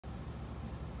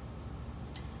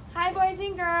Hi boys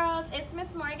and girls, it's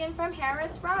Miss Morgan from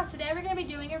Harris Ross. Today we're going to be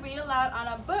doing a read aloud on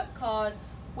a book called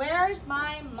Where's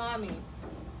My Mommy?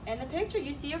 In the picture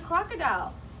you see a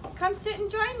crocodile. Come sit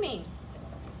and join me.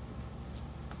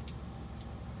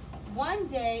 One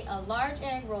day a large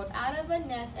egg rolled out of a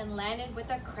nest and landed with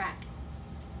a crack.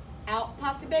 Out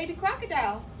popped a baby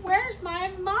crocodile. Where's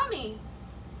my mommy?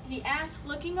 He asked,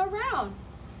 looking around.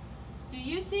 Do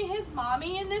you see his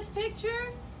mommy in this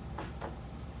picture?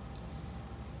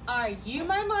 Are you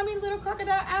my mommy, little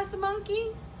crocodile? Asked the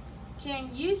monkey. Can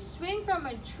you swing from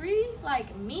a tree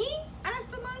like me?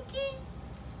 Asked the monkey.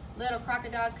 Little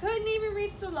crocodile couldn't even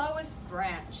reach the lowest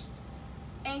branch.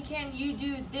 And can you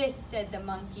do this? Said the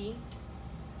monkey.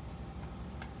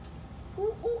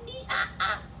 Ooh, ooh, ee, ah,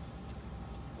 ah.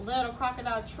 Little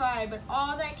crocodile tried, but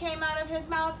all that came out of his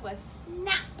mouth was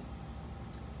snap.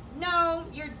 No,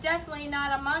 you're definitely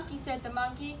not a monkey, said the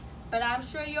monkey, but I'm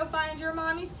sure you'll find your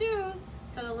mommy soon.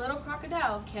 So the little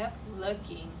crocodile kept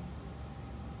looking.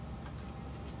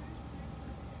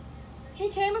 He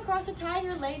came across a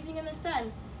tiger lazing in the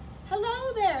sun.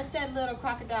 Hello there, said little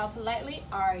crocodile politely.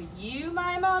 Are you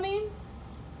my mommy?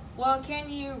 Well, can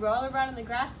you roll around in the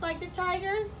grass like the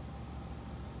tiger?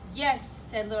 Yes,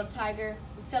 said little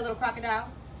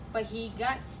crocodile, but he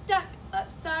got stuck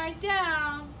upside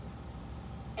down.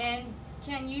 And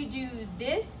can you do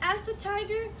this? Asked the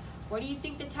tiger. What do you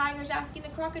think the tiger's asking the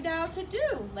crocodile to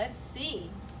do? Let's see.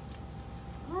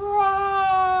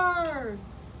 Roar!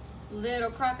 Little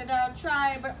crocodile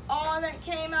tried, but all that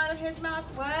came out of his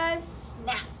mouth was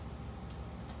snap.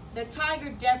 The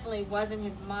tiger definitely wasn't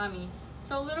his mommy,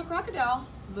 so little crocodile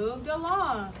moved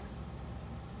along.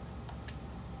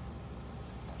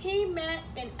 He met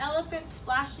an elephant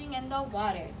splashing in the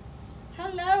water.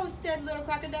 Hello, said little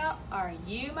crocodile. Are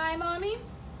you my mommy?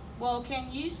 Well,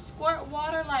 can you squirt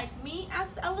water like me?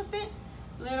 Asked the elephant.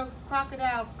 Little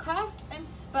crocodile coughed and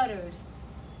sputtered.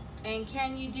 And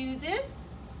can you do this?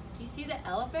 You see the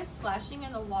elephant splashing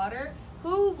in the water?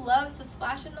 Who loves to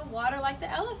splash in the water like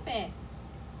the elephant?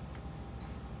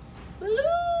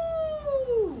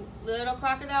 Blue! Little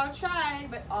crocodile tried,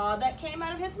 but all that came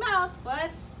out of his mouth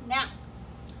was snap.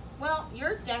 Well,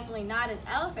 you're definitely not an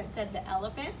elephant, said the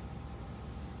elephant.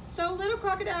 So little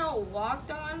crocodile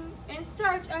walked on in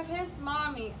search of his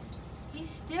mommy. He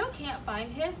still can't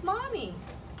find his mommy.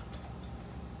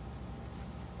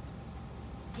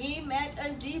 He met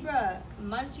a zebra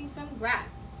munching some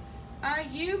grass. Are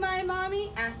you my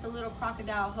mommy? Asked the little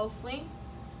crocodile hopefully.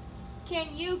 Can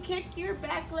you kick your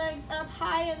back legs up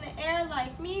high in the air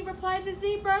like me? Replied the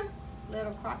zebra.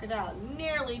 Little crocodile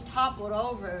nearly toppled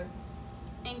over.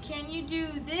 And can you do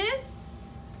this?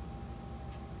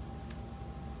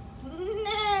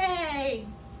 Nay!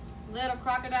 Little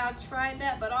crocodile tried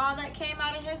that, but all that came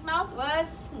out of his mouth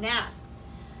was snap.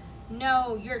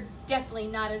 No, you're definitely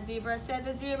not a zebra, said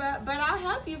the zebra, but I'll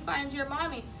help you find your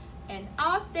mommy. And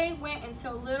off they went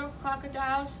until little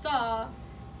crocodile saw.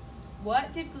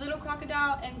 What did little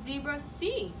crocodile and zebra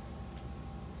see?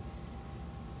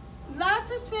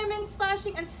 Lots of swimming,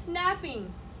 splashing, and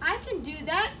snapping. I can do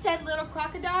that, said little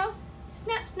crocodile.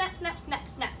 Snap, snap, snap, snap,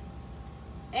 snap.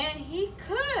 And he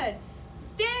could.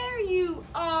 There you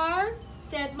are,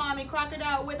 said Mommy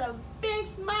Crocodile with a big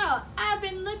smile. I've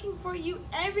been looking for you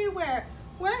everywhere.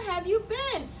 Where have you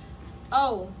been?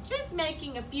 Oh, just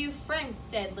making a few friends,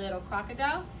 said little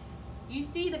crocodile. You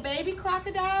see the baby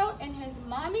crocodile and his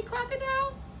mommy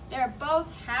crocodile? They're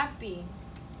both happy.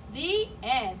 The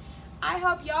end. I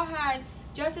hope y'all had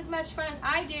just as much fun as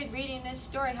I did reading this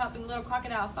story, helping little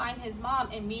crocodile find his mom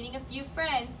and meeting a few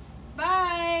friends.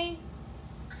 Bye.